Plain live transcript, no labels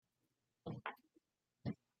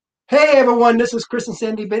Hey everyone, this is Chris and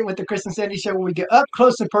Sandy Bent with the Chris and Sandy Show, where we get up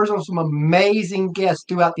close and personal with some amazing guests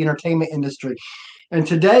throughout the entertainment industry. And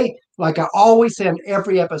today, like I always say on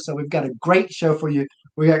every episode, we've got a great show for you.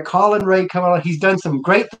 We got Collin Raye coming on. He's done some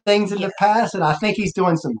great things in the past, and I think he's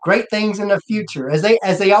doing some great things in the future. As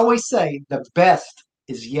they always say, the best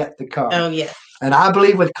is yet to come. Oh, yeah. And I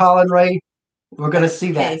believe with Collin Raye, we're going to That's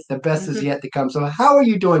see the that case. the best is yet to come. So, how are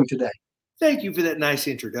you doing today? Thank you for that nice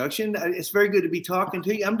introduction. It's very good to be talking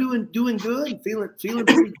to you. I'm doing good, feeling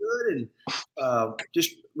pretty good, and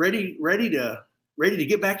just ready to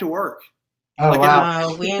get back to work. Oh Like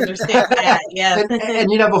wow! We understand that. Yes. And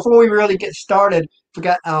before we really get started,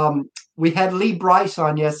 forgot we had Lee Bryce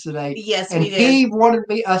on yesterday, Yes, and we did. he wanted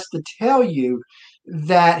us to tell you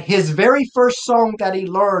that his very first song that he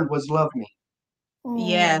learned was "Love Me."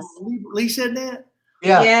 Yes. Lee said that.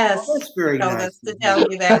 Yeah, Yes. That's very Told nice. us to tell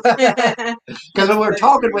you that. because when we were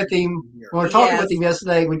talking with him, Yes.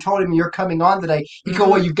 yesterday, we told him you're coming on today. He go,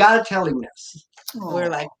 "Well, you got to tell him this." We're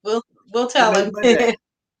like, we'll tell him. I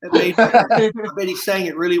bet he sang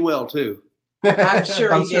it really well too. I'm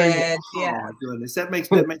sure he did. Yeah. Oh my goodness, that makes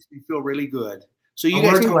me feel really good. So you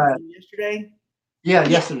Well, guys we're talked yesterday? Yeah,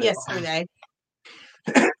 yesterday. Yesterday.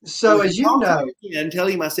 So as you know, and tell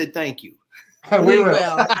him I said thank you. We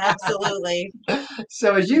will. Absolutely.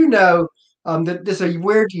 So as you know, this is a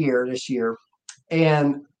weird year this year,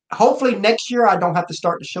 and hopefully next year I don't have to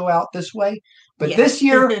start the show out this way. But this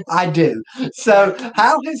year I do. So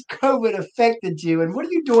how has COVID affected you, and what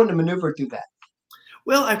are you doing to maneuver through that?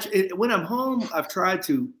 Well, when I'm home, I've tried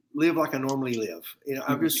to live like I normally live.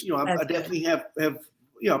 I'm just, I definitely have,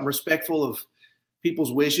 I'm respectful of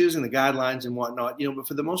people's wishes and the guidelines and whatnot, but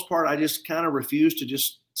for the most part, I just kind of refuse to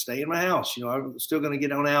just stay in my house. I'm still going to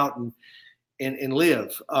get on out and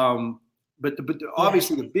live. But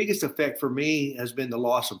obviously the biggest effect for me has been the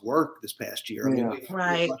loss of work this past year. I mean,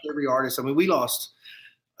 right. Like every artist, I mean, we lost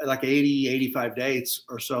like 80, 85 dates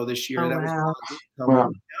or so this year. Oh, and that wow.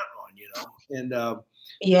 was and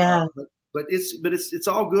but it's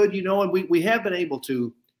all good, and we have been able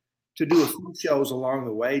to do a few shows along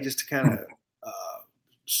the way just to kind of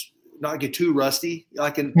not get too rusty. We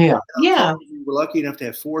were lucky enough to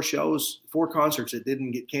have 4 concerts that didn't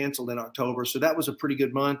get canceled in October, so that was a pretty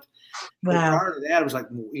good month. Wow. But prior to that, it was like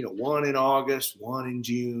 1 in August, 1 in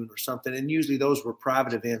June, or something, and usually those were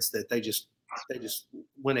private events that they just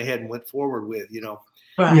went ahead and went forward with,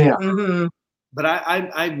 Right. Yeah. Mm-hmm. But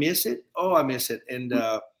I miss it. Oh, I miss it, and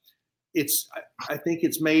I think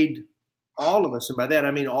it's made all of us, and by that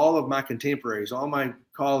I mean all of my contemporaries, all my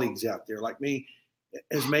colleagues out there like me,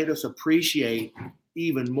 has made us appreciate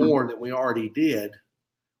even more than we already did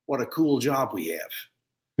what a cool job we have.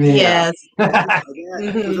 Yes.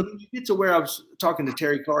 You get to where I was talking to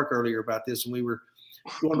Terry Clark earlier about this, and we were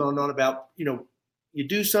going on and on about, you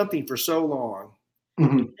do something for so long,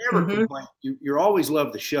 you never complain. You always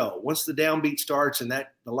love the show. Once the downbeat starts and the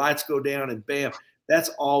lights go down and bam, that's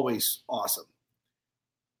always awesome.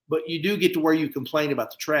 But you do get to where you complain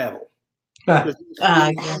about the travel.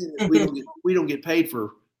 We don't get paid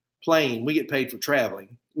for playing. We get paid for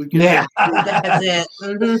traveling. That's it.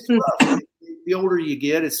 The older you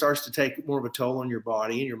get, it starts to take more of a toll on your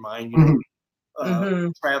body and your mind,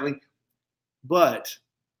 traveling. But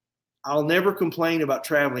I'll never complain about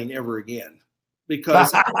traveling ever again,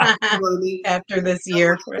 because after this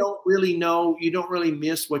year, you don't really know. You don't really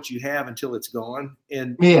miss what you have until it's gone.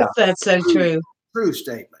 And that's so true. True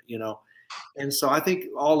statement, And so I think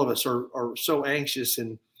all of us are so anxious,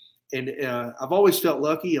 and I've always felt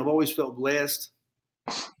lucky. I've always felt blessed,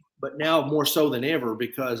 but now more so than ever,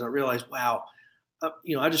 because I realized, wow,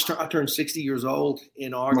 I turned 60 years old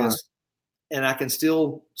in August, and I can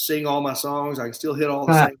still sing all my songs. I can still hit all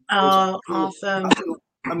the same. Oh, awesome!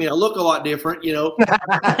 I look a lot different,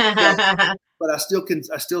 but I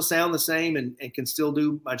still sound the same and can still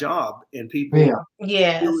do my job, and people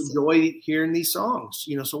still enjoy hearing these songs,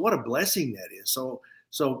 so what a blessing that is.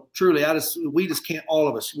 So truly, we can't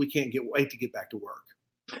wait to get back to work.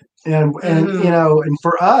 And and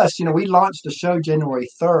for us, we launched the show January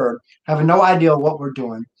 3rd, having no idea what we're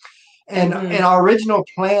doing. And our original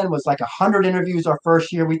plan was like 100 interviews our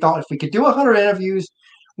first year. We thought if we could do 100 interviews,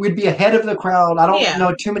 we'd be ahead of the crowd. I don't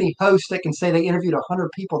know too many hosts that can say they interviewed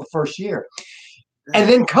 100 people the first year. And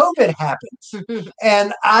then COVID happens.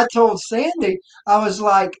 And I told Sandy, I was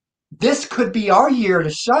like, this could be our year to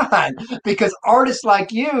shine, because artists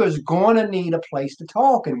like you is going to need a place to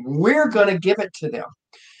talk, and we're going to give it to them.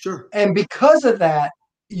 Sure. And because of that,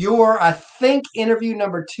 you're, I think, interview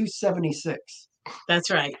number 276. That's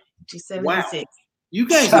right. 276. Wow. You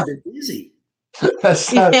guys have been busy.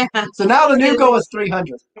 so, Yeah. so now the new goal is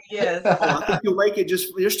 300. Yes. I think you'll make it.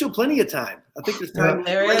 There's still plenty of time. I think there's time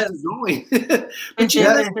There to is. going. But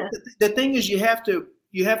the thing is, you have to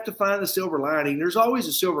find the silver lining. There's always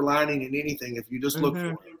a silver lining in anything if you just look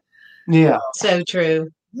for it. Yeah. So true.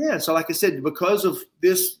 Yeah. So, like I said, because of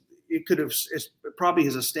this, it probably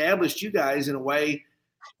has established you guys in a way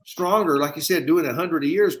stronger. Like you said, doing 100 a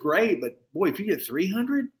year is great, but boy, if you get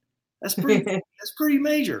 300, that's pretty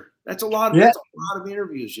major. That's a lot. Yeah. That's a lot of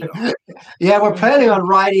interviews. Yeah, we're planning on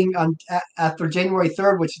writing after January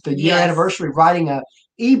 3rd, which is the year anniversary, writing a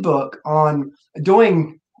ebook on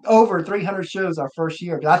doing over 300 shows our first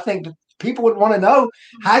year. But I think that people would want to know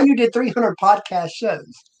how you did 300 podcast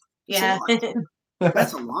shows. Yeah.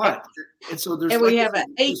 That's a lot. And so there's we have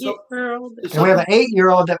an 8-year-old. And we have an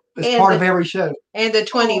 8-year-old that is part of every show. And a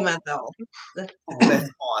 20-month-old. Oh, that's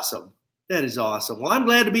awesome. That is awesome. Well, I'm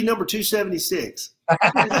glad to be number 276.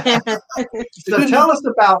 So tell us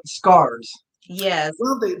about Scars. Yes.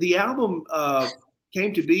 Well, the album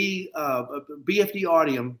came to be BFD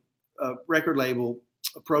Audium record label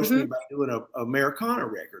approached me about doing a Americana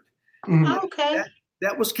record. Okay.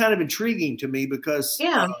 That was kind of intriguing to me because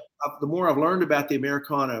the more I've learned about the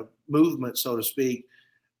Americana movement, so to speak,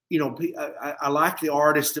 I like the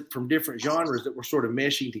artists from different genres that were sort of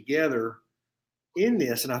meshing together in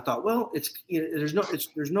this, and I thought, well,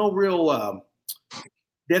 there's no real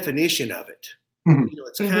definition of it.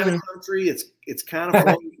 It's kind of country, it's kind of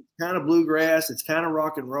folk, it's kind of bluegrass, it's kind of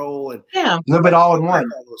rock and roll, and a little bit all in one.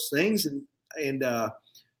 All those things, and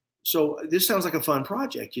so this sounds like a fun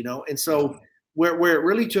project, and so where it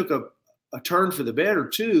really took a turn for the better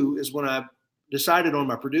too is when I decided on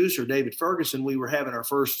my producer David Ferguson. We were having our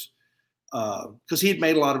first because he had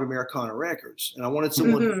made a lot of Americana records, and I wanted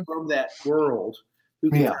someone from that world who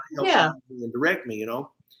could help me and direct me,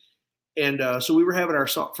 And so we were having our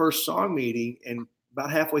first song meeting, and about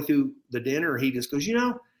halfway through the dinner, he just goes,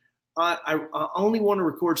 I only want to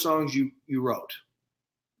record songs you wrote.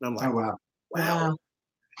 And I'm like, oh, wow.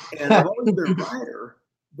 And I've always been a writer,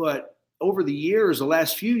 but over the years, the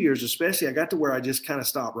last few years especially, I got to where I just kind of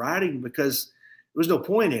stopped writing because there was no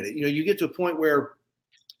point in it. You get to a point where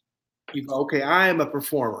you go, okay, I am a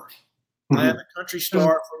performer. I am a country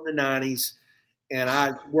star from the 90s, and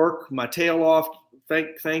I work my tail off,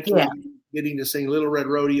 thankfully getting to sing Little Red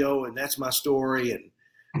Rodeo, and That's My Story, and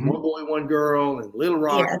One Boy, One Girl, and Little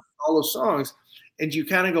Rock, all those songs. And you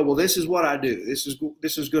kind of go, well, this is what I do. This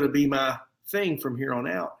is going to be my thing from here on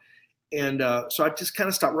out. And so I just kind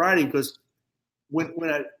of stopped writing because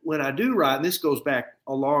when I do write, and this goes back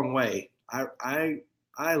a long way,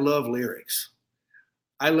 I love lyrics.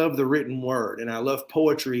 I love the written word, and I love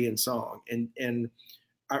poetry and song, and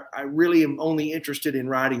I really am only interested in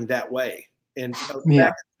writing that way. And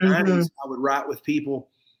back in the 90s, I would write with people,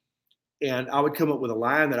 and I would come up with a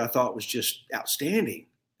line that I thought was just outstanding.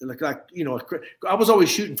 And I was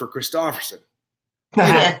always shooting for Christopherson.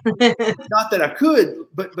 Not that I could,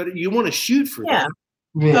 but you want to shoot for them.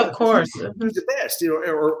 Yeah, of course. He's the best,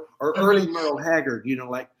 or early Merle Haggard,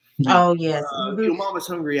 Oh, yes. Mama's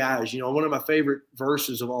Hungry Eyes, one of my favorite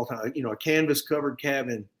verses of all time, a canvas-covered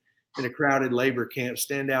cabin in a crowded labor camp,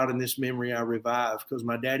 stand out in this memory I revive, because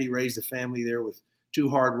my daddy raised a family there with 2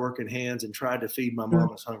 hard-working hands and tried to feed my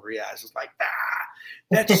mama's hungry eyes. It's like,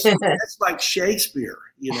 that's like Shakespeare,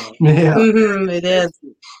 Yeah. It is.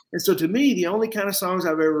 And so to me, the only kind of songs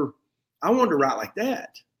I wanted to write like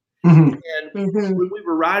that. Mm-hmm. And when we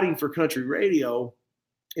were writing for country radio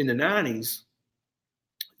in the 90s,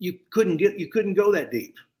 you couldn't go that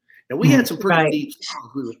deep. Now we had some pretty deep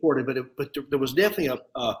songs we recorded, but there was definitely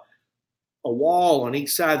a wall on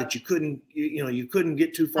each side that you couldn't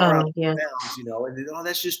get too far out of bounds, and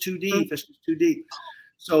that's just too deep. That's just too deep.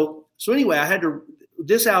 So anyway,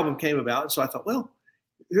 this album came about, and so I thought, well,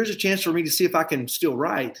 here's a chance for me to see if I can still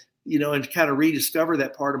write, and kind of rediscover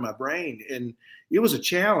that part of my brain. And it was a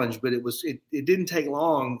challenge, but it didn't take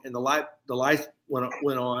long, and the light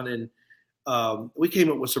went on, and we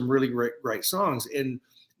came up with some really great songs. And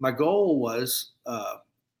my goal was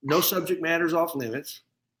no subject matter is off limits.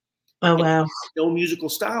 Oh, wow. No musical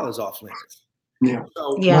style is off limits. Yeah.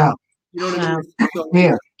 So, wow. You know what I mean? So,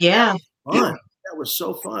 yeah. Fun. That was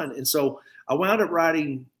so fun. And so I wound up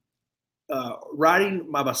writing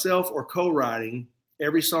by myself or co-writing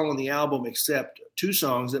every song on the album except 2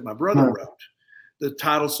 songs that my brother wrote. The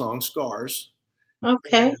title song, Scars.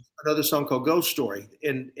 Okay. Another song called Ghost Story.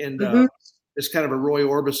 And it's kind of a Roy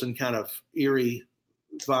Orbison kind of eerie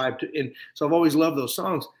vibe. And so I've always loved those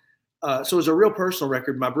songs. So it was a real personal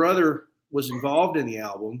record. My brother was involved in the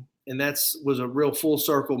album, and was a real full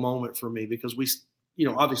circle moment for me because we,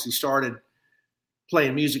 obviously started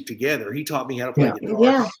playing music together. He taught me how to play guitar,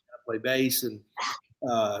 Yeah. taught me how to play bass, and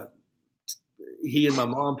he and my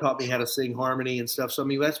mom taught me how to sing harmony and stuff. So I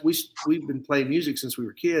mean, we've been playing music since we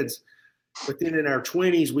were kids. But then in our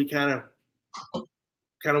 20s, we kind of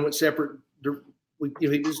went separate.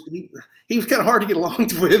 He was kind of hard to get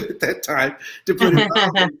along with at that time, to put it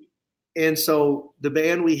mildly. And so the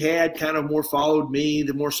band we had kind of more followed me,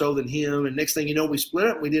 the more so than him. And next thing you know, we split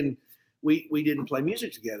up. We didn't play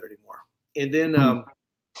music together anymore. And then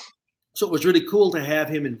so it was really cool to have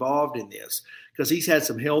him involved in this, because he's had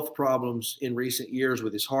some health problems in recent years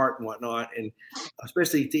with his heart and whatnot. And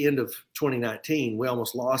especially at the end of 2019, we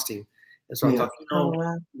almost lost him. And so I thought,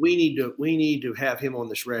 we need to have him on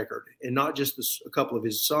this record, and not just a couple of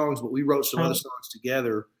his songs, but we wrote some other songs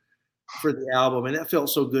together for the album. And that felt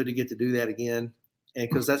so good to get to do that again. And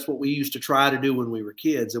because that's what we used to try to do when we were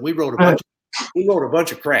kids. And we wrote a bunch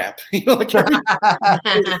of crap. Like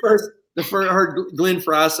the first I heard Glenn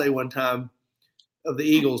Fry say one time of the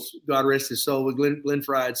Eagles, God rest his soul, Glenn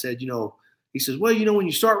Fry had said, he says, well, when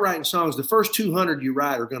you start writing songs, the first 200 you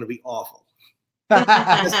write are going to be awful. But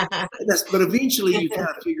eventually you kind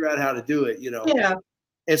of figure out how to do it, Yeah.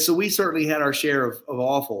 And so we certainly had our share of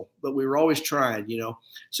awful, but we were always trying,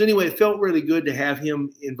 So anyway, it felt really good to have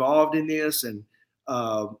him involved in this. And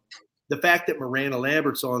the fact that Miranda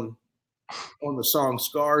Lambert's on the song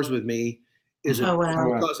Scars with me is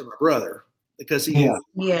because of my brother, because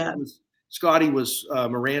Scotty was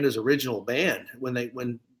Miranda's original band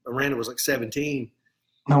when Miranda was like 17.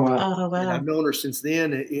 Oh, wow. And I've known her since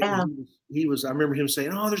then. He was. I remember him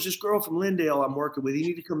saying, "Oh, there's this girl from Lindale I'm working with. You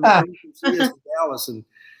need to come see us in Dallas."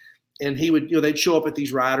 And he would, they'd show up at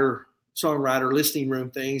these songwriter listening room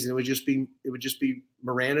things, and it would just be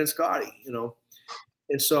Miranda and Scotty,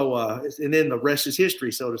 And so, and then the rest is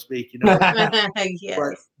history, so to speak,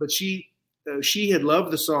 Yes. But she had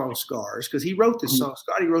loved the song Scars, because he wrote this song.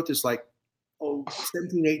 Scotty wrote this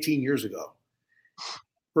 17, 18 years ago.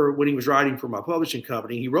 For when he was writing for my publishing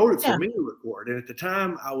company, he wrote it for me to record. And at the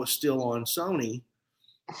time, I was still on Sony,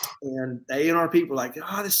 and the A&R people were like,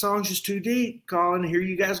 this song's just too deep, Collin. Here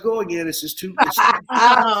you guys go again. It's just too sad.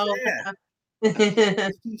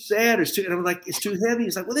 It's too sad. And I'm like, it's too heavy.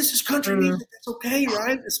 It's like, well, this is country music. That's okay,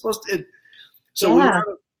 right? It's supposed to. So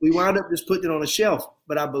we wound up just putting it on a shelf.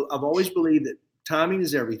 But I've always believed that timing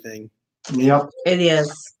is everything. Yep, it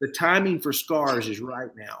is. The timing for Scars is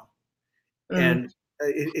right now, and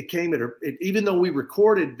it came even though we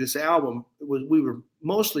recorded this album, we were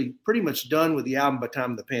mostly pretty much done with the album by the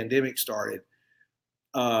time the pandemic started.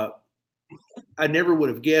 I never would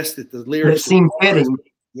have guessed that the lyrics seemed fitting.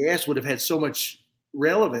 Yes, would have had so much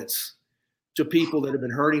relevance to people that have been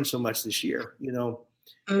hurting so much this year,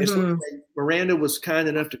 And so Miranda was kind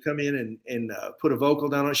enough to come in and put a vocal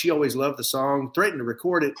down on it. She always loved the song, threatened to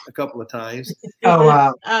record it a couple of times. Oh,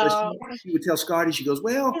 wow. She would tell Scotty, she goes,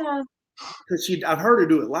 well, because I've heard her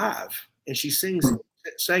do it live, and she sang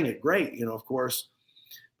it great, of course.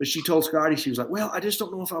 But she told Scotty, she was like, well, I just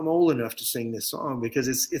don't know if I'm old enough to sing this song, because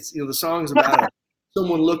it's the song's about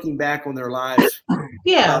someone looking back on their life,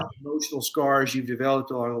 emotional scars you've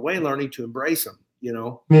developed along the way, learning to embrace them,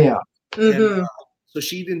 Yeah. And, so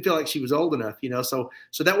she didn't feel like she was old enough, So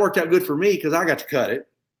that worked out good for me, because I got to cut it.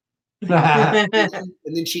 And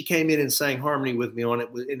then she came in and sang harmony with me on it,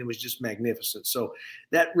 and it was just magnificent. So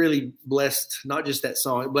that really blessed not just that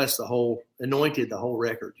song, it blessed anointed the whole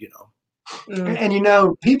record,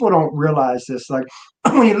 And people don't realize this. Like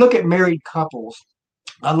when you look at married couples,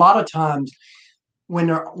 a lot of times when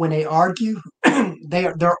they argue,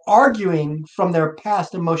 they're arguing from their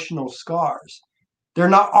past emotional scars. They're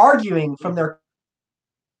not arguing from their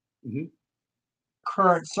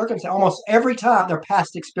current circumstance. Almost every time, their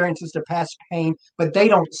past experiences, their past pain, but they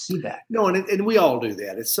don't see that. No, and we all do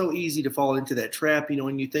that. It's so easy to fall into that trap,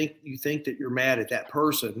 when you think that you're mad at that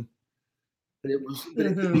person, but it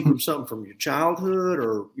could be from something from your childhood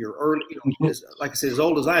or your early, like I said, as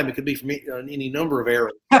old as I am, it could be from any number of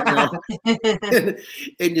eras. And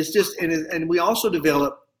it's just, and we also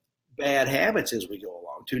develop bad habits as we go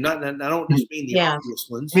along too. Not I don't just mean the obvious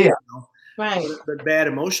ones. Yeah. Right. But bad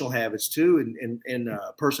emotional habits too, and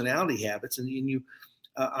personality habits. And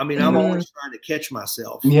I'm always trying to catch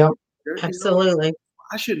myself. Yep. Absolutely.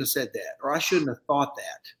 I shouldn't have said that, or I shouldn't have thought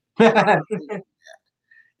that.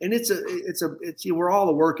 And we're all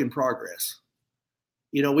a work in progress.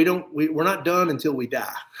 We're not done until we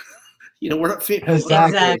die. We're not finished.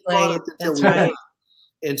 Exactly. That's right.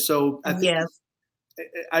 And so I think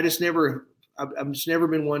I've just never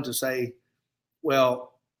been one to say, well,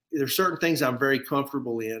 there's certain things I'm very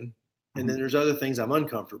comfortable in, and then there's other things I'm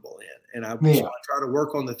uncomfortable in. And so I try to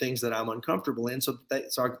work on the things that I'm uncomfortable in, so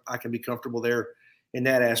I can be comfortable there in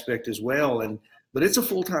that aspect as well. But it's a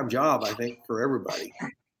full-time job, I think, for everybody.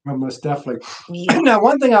 Well, most definitely. Yeah. Now,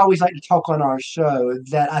 one thing I always like to talk on our show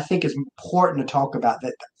that I think is important to talk about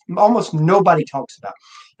that almost nobody talks about.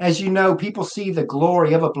 As you know, people see the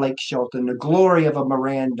glory of a Blake Shelton, the glory of a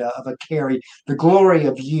Miranda, of a Carrie, the glory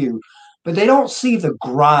of you, but they don't see the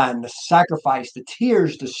grind, the sacrifice, the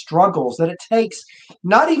tears, the struggles that it takes,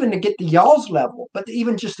 not even to get to y'all's level, but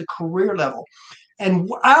even just the career level. And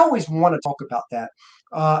I always want to talk about that.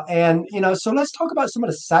 So let's talk about some of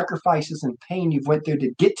the sacrifices and pain you've went through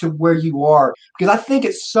to get to where you are, because I think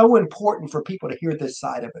it's so important for people to hear this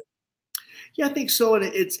side of it. Yeah, I think so. And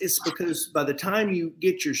it's because by the time you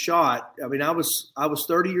get your shot, I mean, I was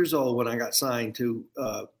 30 years old when I got signed to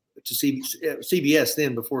CBS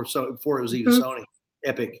then before it was even Sony,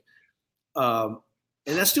 Epic. And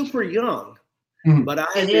that's still pretty young, but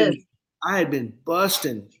I had been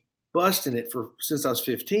busting it since I was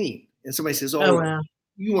 15. And somebody says, "Oh, wow.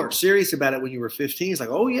 You weren't serious about it when you were 15." It's like,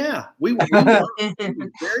 "Oh yeah, we were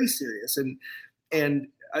very serious." And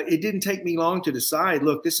it didn't take me long to decide,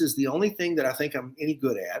 look, this is the only thing that I think I'm any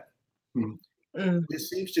good at. It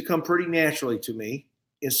seems to come pretty naturally to me.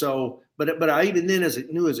 And so, but I even then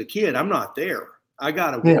knew as a kid, I'm not there. I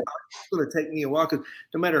got to. It's going to take me a while, because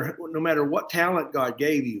no matter what talent God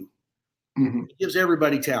gave you, He gives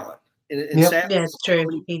everybody talent. And sadly, that's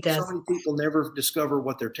true. He does. So many people never discover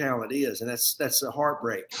what their talent is, and that's a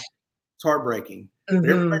heartbreak. It's heartbreaking. But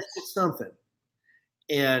everybody gets something.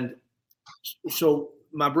 And so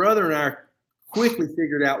my brother and I quickly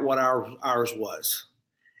figured out what ours was.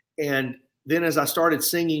 And then as I started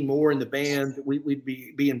singing more in the band, we'd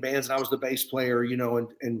be in bands, and I was the bass player,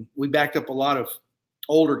 and we backed up a lot of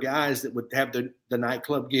older guys that would have the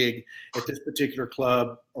nightclub gig at this particular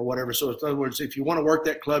club or whatever. So in other words, if you want to work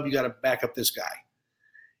that club, you got to back up this guy.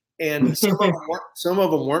 And some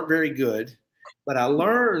of them weren't very good, but I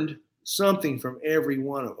learned something from every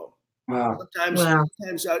one of them. Wow.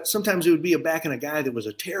 Sometimes it would be backing a guy that was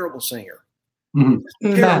a terrible singer.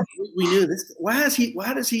 Terrible. We knew this. Why does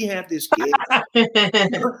he have this gig?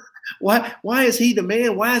 Why is he the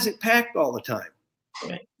man? Why is it packed all the time?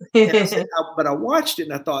 But I watched it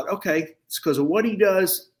and I thought, okay, it's because of what he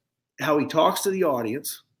does, how he talks to the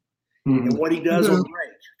audience, and what he does on break.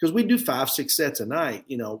 Because we do 5-6 sets a night,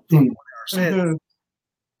 1 hour set.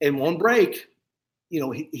 And one break,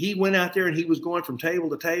 he went out there and he was going from table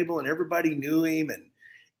to table, and everybody knew him.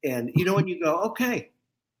 And you go, okay,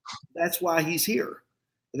 that's why he's here.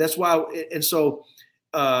 And that's why. And so.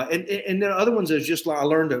 And then other ones is just like I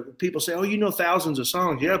learned that people say, "Oh, thousands of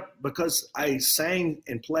songs." Yeah, because I sang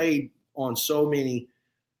and played on so many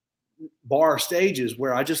bar stages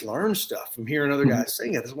where I just learned stuff from hearing other guys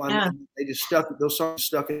sing it. That's why they just those songs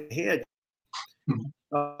stuck in the head.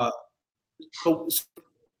 So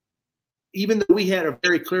even though we had a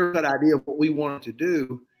very clear-cut idea of what we wanted to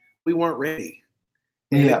do, we weren't ready.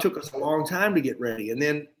 And it took us a long time to get ready.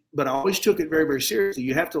 But I always took it very, very seriously.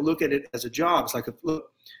 You have to look at it as a job. It's like,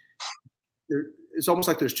 it's almost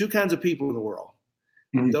like there's two kinds of people in the world: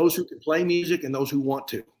 those who can play music and those who want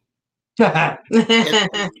to. And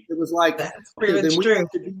it was like, that's pretty much true.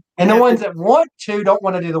 And the ones that want to don't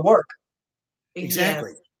want to do the work.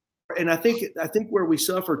 Exactly. Yes. And I think where we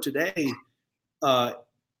suffer today,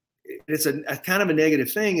 it's a kind of a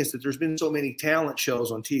negative thing, is that there's been so many talent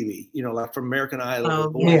shows on TV, like from American Idol.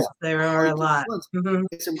 Oh, yes, there are a lot. And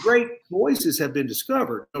some great voices have been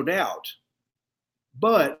discovered, no doubt.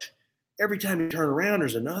 But every time you turn around,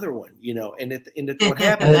 there's another one, and what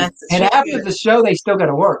happens. And after the show, they still got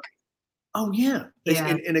to work. Oh yeah.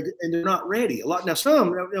 And they're not ready. A lot now.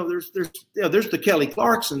 Some, there's the Kelly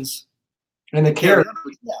Clarksons and the Carrie.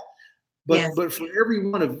 But for every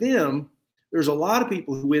one of them, there's a lot of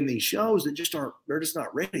people who win these shows that they're just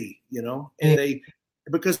not ready, and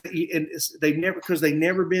because they've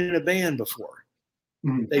never been in a band before.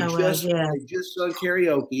 They've just done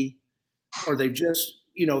karaoke, or they've just,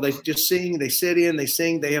 they just sing, they sit in, they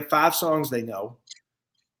sing, they have 5 songs they know,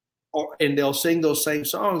 and they'll sing those same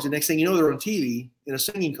songs. And next thing you know, they're on TV in a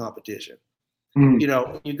singing competition. You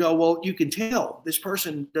go, well, you can tell this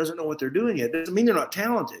person doesn't know what they're doing yet. Doesn't mean they're not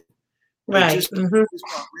talented. Right. Just not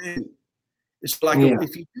ready. It's like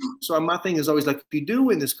if you do, so my thing is always like, if you do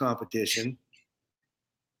win this competition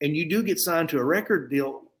and you do get signed to a record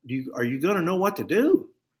deal, are you going to know what to do?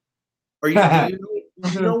 Do you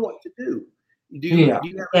know what to do? Do you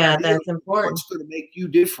have that's important. What's going to make you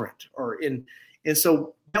different? And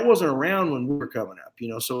so that wasn't around when we were coming up,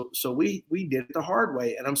 So we did it the hard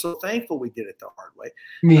way, and I'm so thankful we did it the hard way.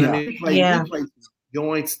 Yeah. We played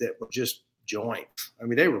joints that were just joints. I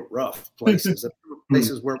mean, they were rough places.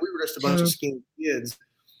 Places where we were just a bunch of skinny kids,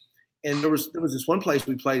 And there was this one place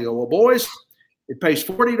we played. Well, boys, it pays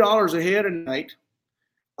 $40 a head a night.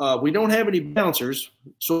 We don't have any bouncers.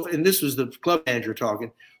 So, and this was the club manager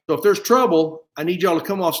talking. So if there's trouble, I need y'all to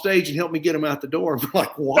come off stage and help me get them out the door. I'm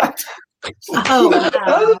like, what? Oh,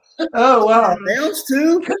 wow. Oh, wow. Bounce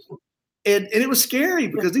too? And it was scary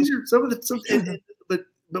because these are some of the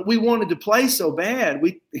but we wanted to play so bad.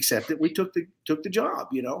 We accepted. We took the job,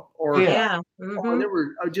 Or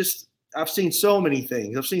I've seen so many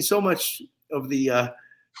things. I've seen so much of the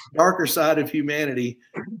darker side of humanity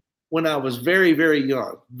when I was very, very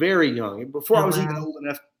young, before I was even old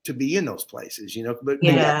enough to be in those places, But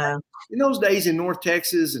in those days in North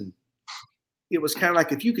Texas, and it was kind of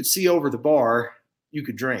like if you could see over the bar, you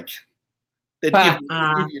could drink. They'd give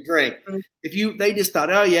you a drink. They just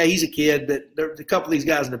thought, oh yeah, he's a kid, but a couple of these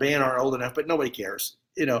guys in the band aren't old enough, but nobody cares,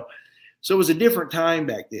 So it was a different time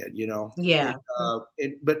back then, Yeah.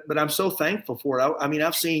 But I'm so thankful for it. I mean,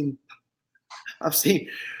 I've seen.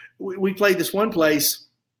 We played this one place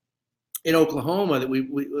in Oklahoma that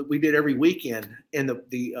we did every weekend, and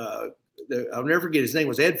I'll never forget, his name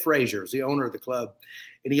was Ed Frazier, the owner of the club,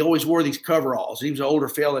 and he always wore these coveralls. He was an older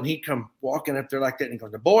fella, and he'd come walking up there like that, and he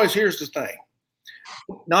goes, "The boys, here's the thing.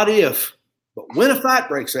 Not if, but when a fight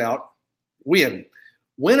breaks out, when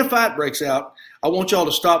a fight breaks out, I want y'all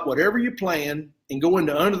to stop whatever you're playing and go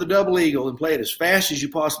into Under the Double Eagle and play it as fast as you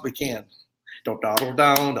possibly can. Don't dawdle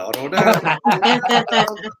down, dawdle down."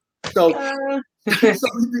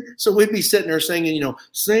 So we'd be sitting there singing,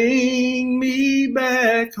 "Sing me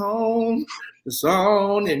back home," the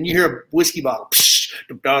song, and you hear a whiskey bottle.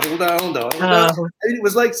 Dawdle down, dawdle down. It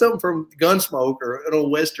was like something from Gunsmoke or an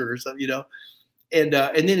old Western or something, And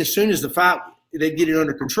then as soon as the fight, they get it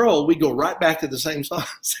under control, we go right back to the same song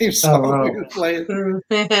we were playing.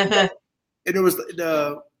 And there was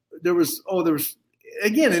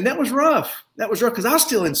again, and that was rough. That was rough because I was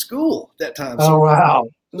still in school that time. So, wow.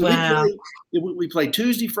 We played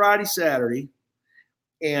Tuesday, Friday, Saturday,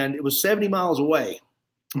 and it was 70 miles away.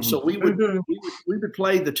 Mm-hmm. So we would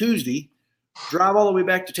play the Tuesday, drive all the way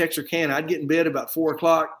back to Texarkana. I'd get in bed about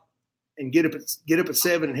 4:00 and get up at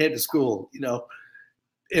 7 and head to school,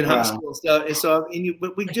 in high school and stuff. And so,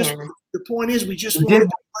 but the point is, we just wanted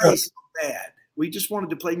to play so bad. We just wanted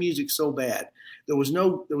to play music so bad. There was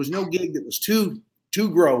no gig that was too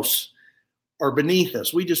gross or beneath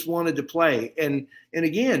us. We just wanted to play. And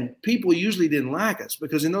again, people usually didn't like us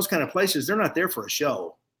because in those kind of places, they're not there for a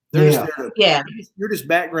show. They're just there you're just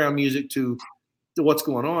background music to what's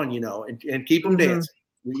going on, and keep them dancing.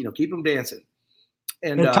 Keep them dancing.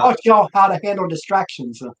 And taught y'all how to handle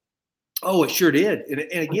distractions. Oh, it sure did.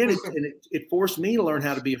 And again, it forced me to learn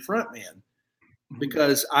how to be a front man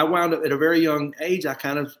because I wound up at a very young age. I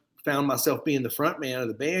kind of found myself being the front man of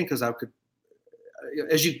the band because I could,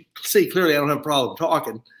 as you see clearly, I don't have a problem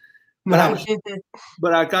talking, but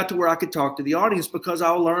I got to where I could talk to the audience because I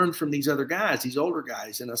learned from these other guys, these older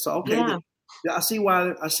guys. And I saw, okay, I see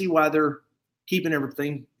why they're keeping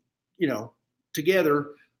everything, together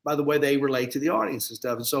by the way they relate to the audience and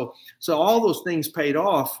stuff. And so all those things paid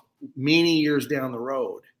off many years down the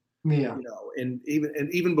road. Yeah. And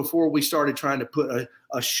even before we started trying to put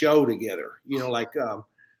a show together, because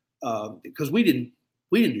we didn't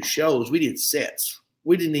do shows, we did sets.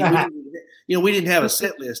 We didn't have a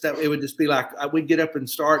set list. It would just be like we'd get up and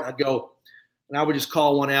start. And I'd go, and I would just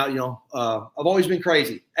call one out. I've always been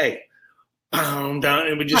crazy. Hey, and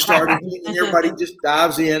we just started, and everybody just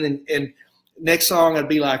dives in. And next song, I'd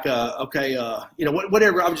be like, okay,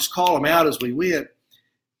 whatever. I would just call them out as we went.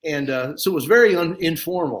 And so it was very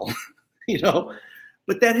informal,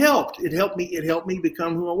 but that helped. It helped me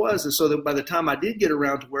become who I was. And so that by the time I did get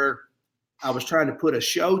around to where I was trying to put a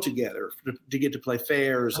show together to get to play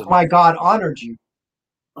fairs. That's why God honored you.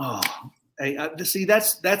 Oh, hey, see,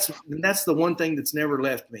 that's the one thing that's never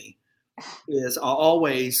left me is I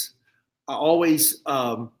always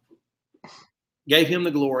gave him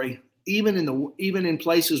the glory, even in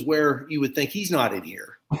places where you would think he's not in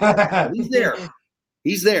here. He's there.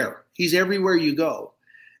 He's there. He's everywhere you go.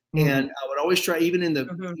 Mm-hmm. And I would always try, even in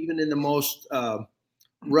the most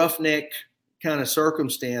roughneck kind of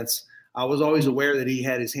circumstance, I was always aware that he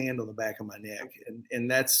had his hand on the back of my neck, and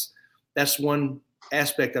that's one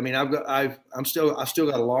aspect. I mean, I've still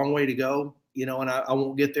got a long way to go, and I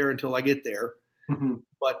won't get there until I get there. Mm-hmm.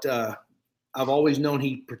 But I've always known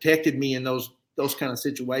he protected me in those kind of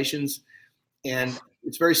situations, and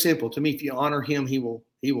it's very simple to me. If you honor him, he will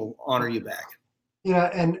honor you back.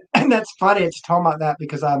 Yeah, and that's funny. It's talking about that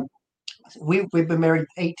because we've been married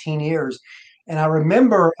 18 years, and I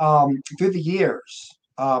remember through the years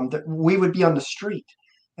that we would be on the street,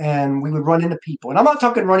 and we would run into people. And I'm not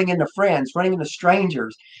talking running into friends, running into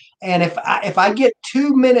strangers. And if I get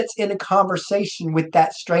 2 minutes in a conversation with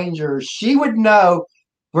that stranger, she would know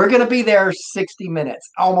we're going to be there 60 minutes,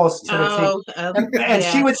 almost to the T. And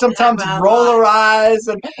she would sometimes roll her eyes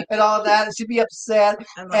and all that, and she'd be upset.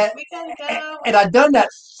 I'm like, we gotta go. And I've done that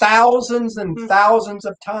thousands and thousands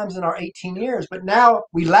of times in our 18 years. But now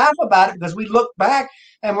we laugh about it because we look back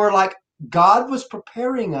and we're like, God was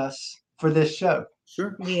preparing us for this show.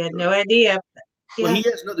 Sure. We had no idea. Well,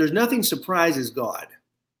 there's nothing surprises God.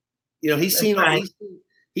 He's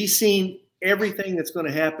seen everything that's going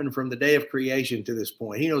to happen from the day of creation to this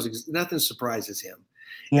point. He knows nothing surprises him.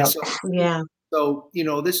 Yeah. So,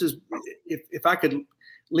 this is, if I could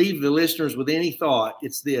leave the listeners with any thought,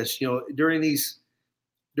 it's this, during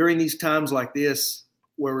these times like this,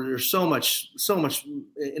 where there's so much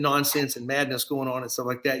nonsense and madness going on and stuff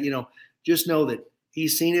like that, just know that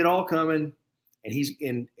he's seen it all coming,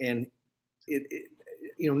 and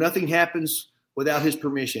nothing happens without his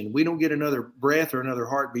permission. We don't get another breath or another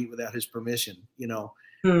heartbeat without his permission, It'll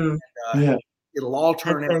all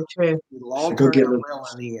turn out. True. It'll all turn out well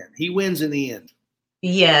in the end. He wins in the end.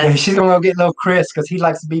 Yeah, she's gonna go get little Chris because he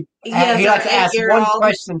likes to be. Yes, he likes to ask one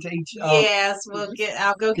question to each. Yes,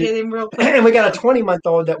 I'll go get him real quick. And we got a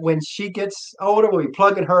 20-month-old that when she gets older, we'll be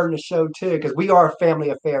plugging her in the show too because we are a family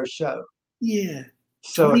affairs show. Yeah.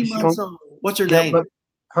 So 20 months old. What's her name? But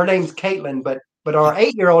her name's Caitlin, but our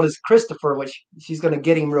 8-year-old is Christopher, which she's going to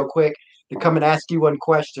get him real quick to come and ask you one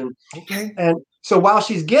question. Okay. And so while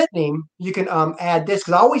she's getting him, you can add this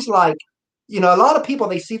because I always like, a lot of people,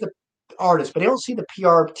 they see the artists, but they don't see the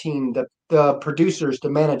PR team, the producers, the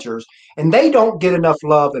managers, and they don't get enough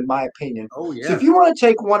love, in my opinion. Oh, yeah. So if you want to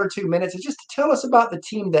take 1 or 2 minutes and just tell us about the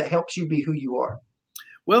team that helps you be who you are.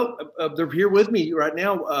 Well, they're here with me right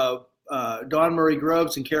now. Dawn Murray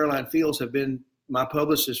Grubbs and Caroline Fields have been my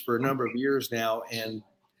publicists for a number of years now, and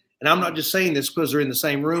I'm not just saying this because they're in the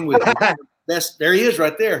same room with me. There he is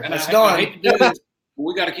right there. That's Dawn. I hate to do this, but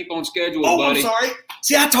we got to keep on schedule, buddy. I'm sorry.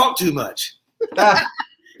 See, I talk too much.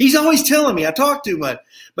 He's always telling me I talk too much,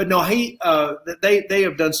 but no, they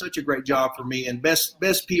have done such a great job for me, and best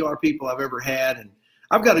PR people I've ever had, and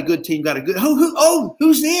I've got a good team.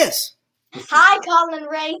 Who's this? Hi, Collin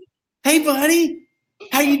Raye. Hey, buddy.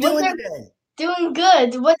 How you doing today? Doing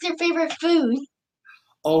good. What's your favorite food?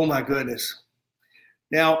 Oh my goodness!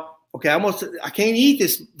 Now, okay, I can't eat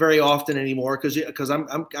this very often anymore because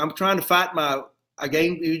I'm trying to fight my.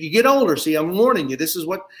 Again, you get older. See, I'm warning you. This is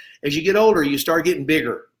what, as you get older, you start getting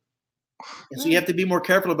bigger, and so you have to be more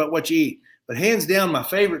careful about what you eat. But hands down, my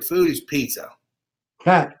favorite food is pizza.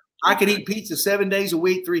 I could eat pizza 7 days a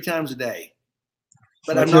week, 3 times a day,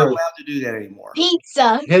 but I'm not allowed to do that anymore.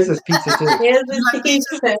 Pizza. His is pizza too. His is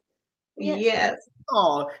pizza. Yes.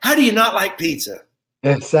 Oh, how do you not like pizza?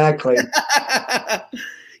 Exactly.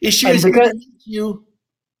 It sure is good to meet you.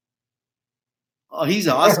 Oh, he's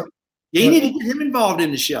awesome. Yeah, you need to get him involved in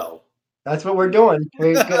the show. That's what we're doing.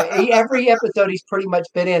 Every episode he's pretty much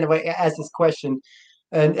been in as this question.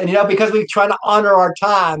 And because we try to honor our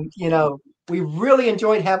time, we really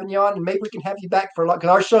enjoyed having you on, and maybe we can have you back for a lot because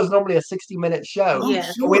our show is normally a 60-minute show. Oh,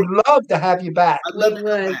 yeah. Sure. We'd love to have you back. I'd love to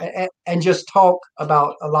come back. And just talk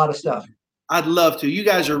about a lot of stuff. I'd love to. You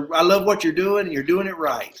guys I love what you're doing, and you're doing it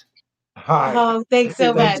right. Hi. Oh, thanks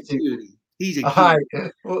so much. He's a Hi.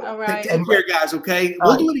 Well, all right. Take care, guys, okay?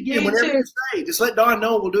 We'll do it again whenever you say. Just let Dawn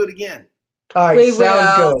know. We'll do it again. All right. We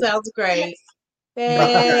Sounds will. good. Sounds great. Bye.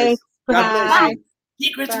 Thanks. God bless Bye.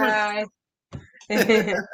 you. Bye. Bye.